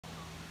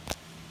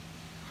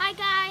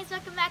Hi guys,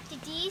 welcome back to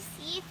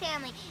DC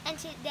Family, and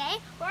today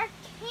we're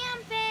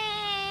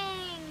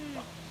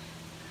camping!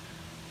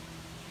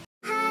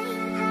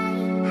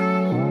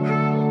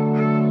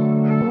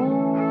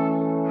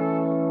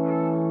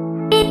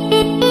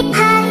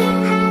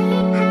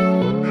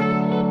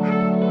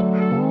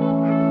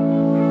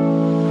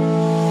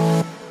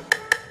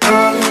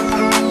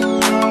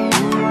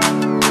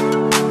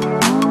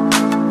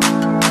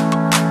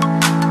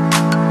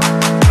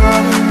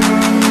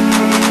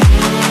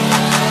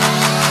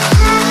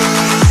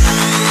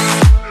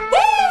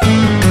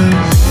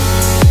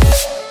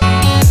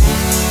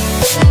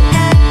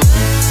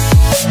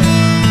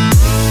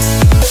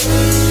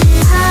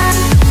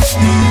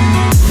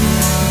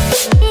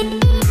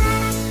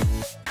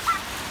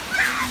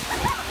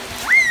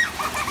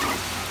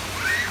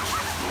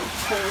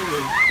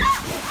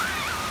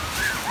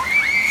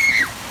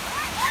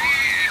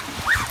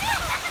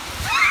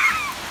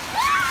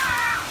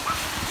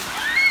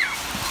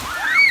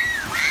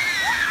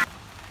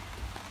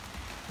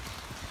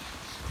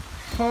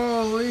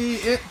 Holy,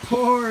 it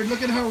poured.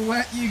 Look at how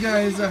wet you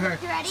guys are.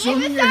 You ready? Show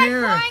me your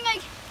hair.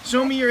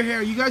 Show me your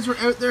hair. You guys were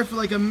out there for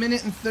like 1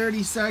 minute and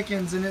 30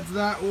 seconds and it's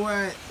that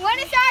wet. When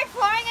it starts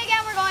pouring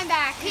again, we're going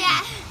back.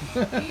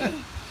 Yeah.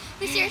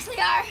 We seriously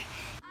are.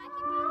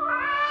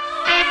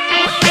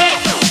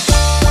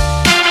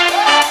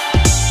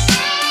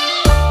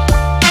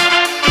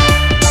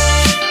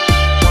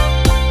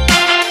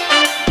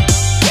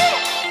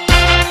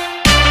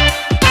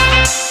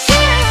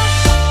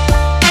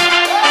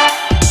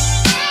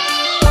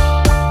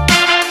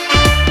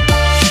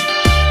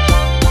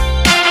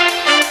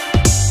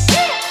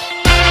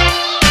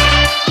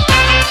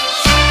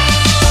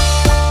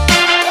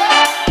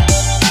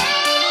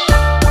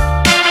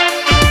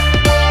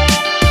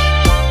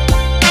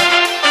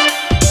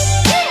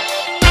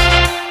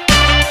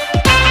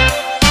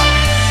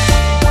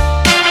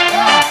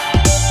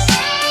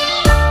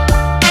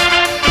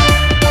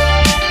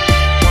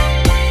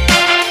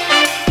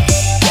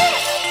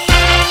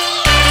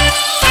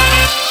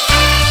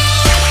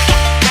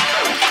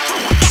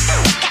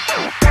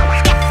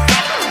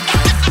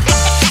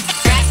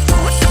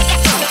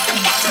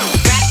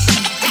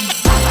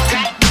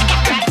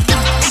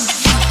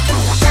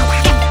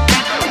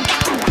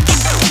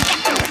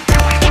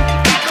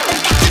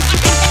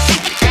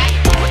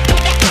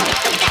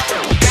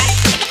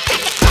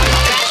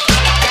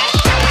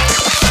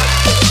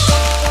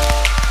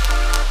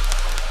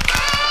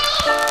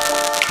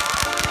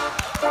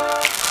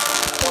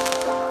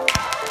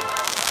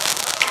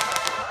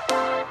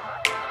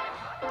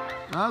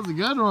 That was a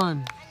good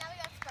one.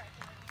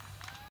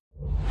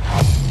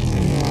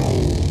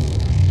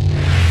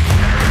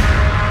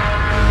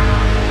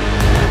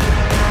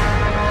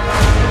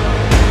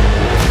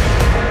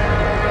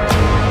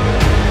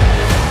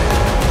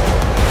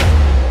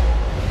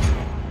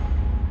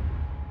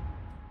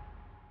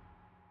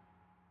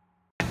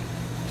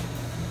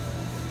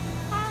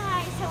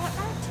 Hi, so what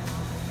about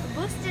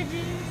Booster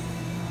Juice?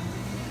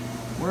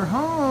 We're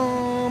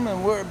home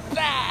and we're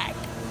back.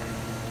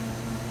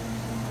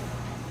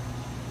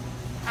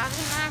 Have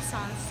your mask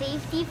on.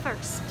 Safety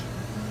first.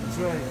 That's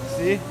right.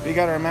 See, we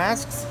got our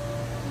masks.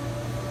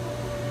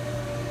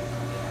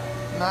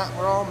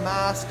 We're all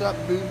masked up,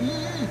 baby.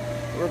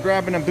 We're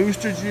grabbing a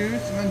booster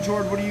juice. And then,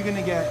 Jordan, what are you going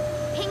to get?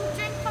 Pink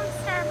drink from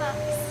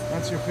Starbucks.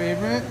 That's your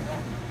favorite?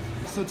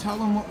 So tell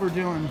them what we're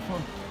doing.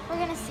 We're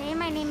going to say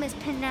my name is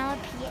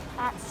Penelope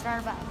at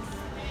Starbucks.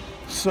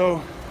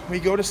 So we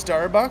go to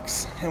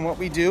Starbucks, and what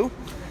we do,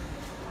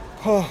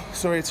 oh,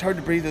 sorry, it's hard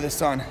to breathe with the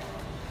sun.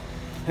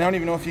 I don't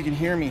even know if you can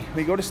hear me.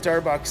 We go to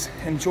Starbucks,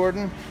 and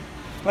Jordan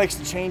likes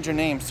to change her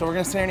name. So we're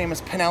going to say her name is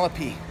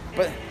Penelope.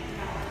 But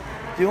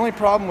the only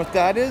problem with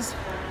that is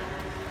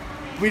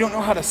we don't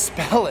know how to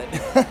spell it.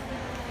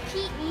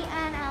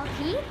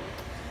 P-E-N-L-P?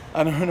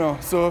 I don't know.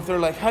 So if they're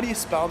like, how do you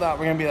spell that?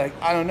 We're going to be like,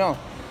 I don't know.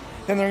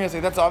 Then they're going to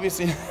say, that's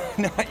obviously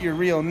not your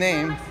real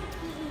name.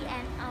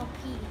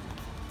 P-E-N-L-P.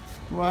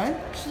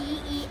 What?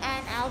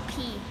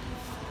 P-E-N-L-P.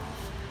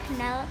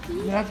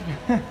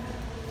 Penelope?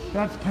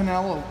 That's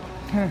Penelope.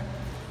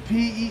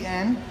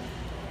 P-E-N.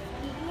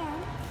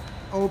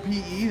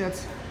 O-P-E,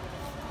 that's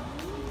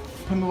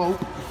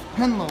Penelope.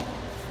 Penelope.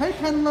 Hey,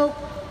 Penelope.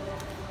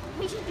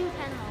 We should do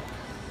Penlope.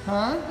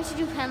 Huh? We should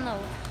do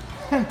Penlope.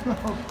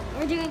 Penelope.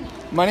 We're doing it.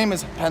 My name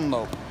is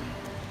Penelope.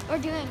 We're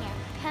doing it.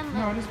 Penlope.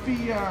 No, just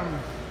be, But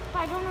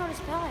I don't know how to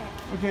spell it.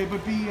 okay,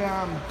 but be,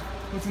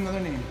 what's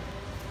another name?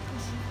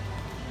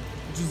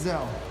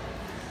 Giselle.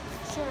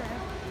 Sure.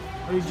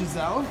 Are you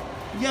Giselle?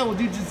 Yeah, we'll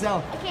do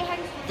Giselle. Okay, how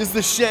do you This is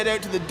the shed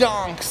out to the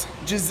donks.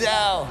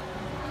 Giselle.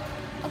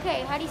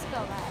 Okay, how do you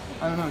spell that?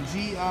 I don't know.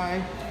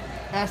 G-I-S-S-E-L.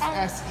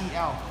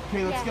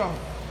 Okay, let's go.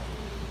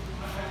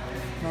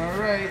 All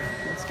right,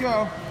 let's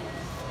go.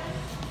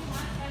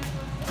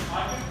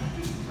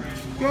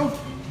 Go.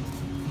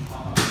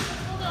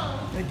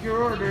 Make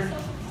your order.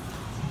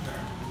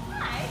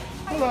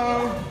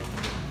 Hello.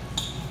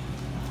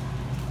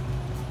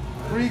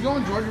 Where are you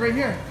going, George? Right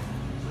here.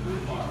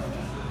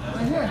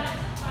 Right here.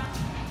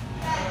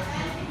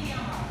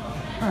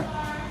 Huh.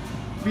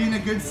 Being a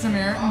good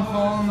Samaritan,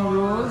 following the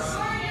rules.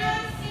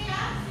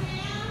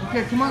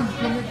 Okay, come on,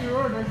 come make your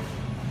order.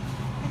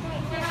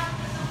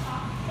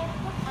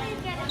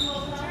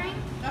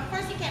 Of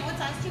course you can. What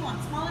size do you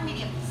want? Small or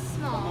medium?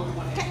 Small.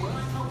 Okay.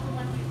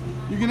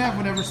 You can have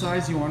whatever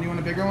size you want. You want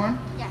a bigger one?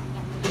 Yeah.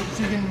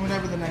 So you can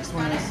whatever the next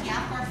one is.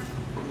 Yeah, of course.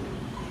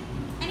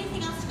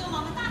 Anything else to go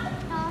along with that?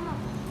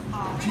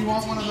 Do you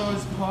want one of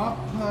those pop?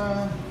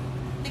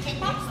 The cake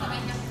pops?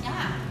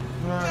 Yeah.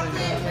 Right,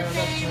 Chocolate,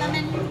 birthday,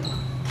 lemon.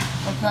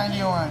 What kind do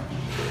you want?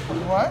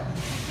 What?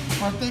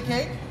 Birthday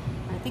cake?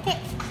 Birthday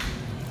cake.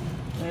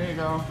 There you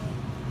go.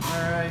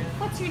 Alright.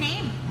 What's your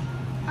name?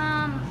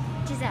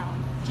 Giselle.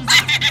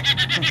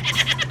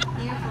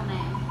 Beautiful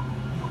name.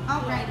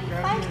 Alrighty.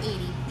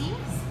 $5.80, please.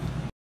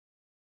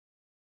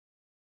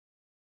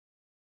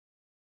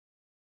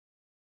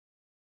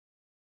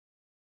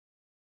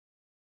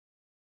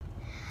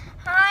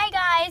 Hi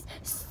guys,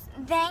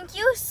 thank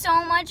you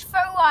so much for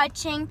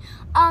watching.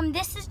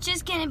 This is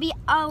just gonna be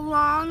a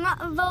long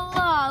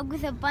vlog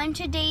with a bunch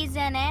of days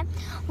in it.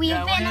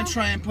 We're gonna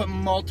try and put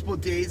multiple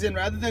days in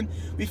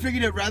we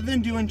figured out rather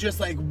than doing just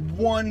like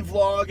one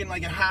vlog in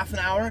like a half an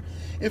hour,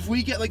 if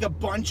we get like a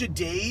bunch of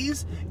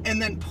days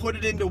and then put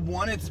it into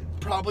one, it's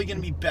probably gonna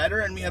be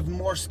better and we have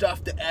more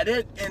stuff to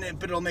edit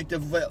but it'll make the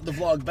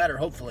vlog better,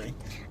 hopefully.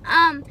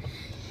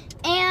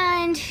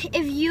 And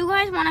if you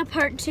guys want a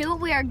part 2,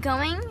 we are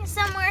going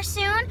somewhere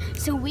soon,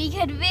 so we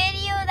could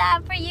video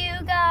that for you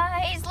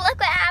guys. Look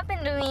what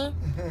happened to me.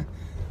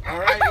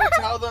 Alright, we'll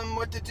tell them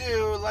what to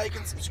do. Like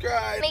and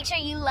subscribe. Make sure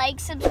you like,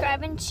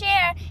 subscribe, and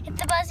share. Hit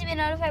the bell to be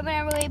notified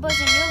whenever we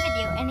post a new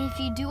video. And if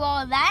you do all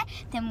of that,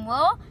 then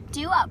we'll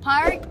do a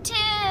part 2.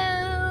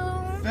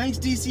 Thanks,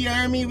 DC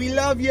Army. We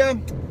love you.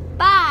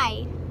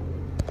 Bye.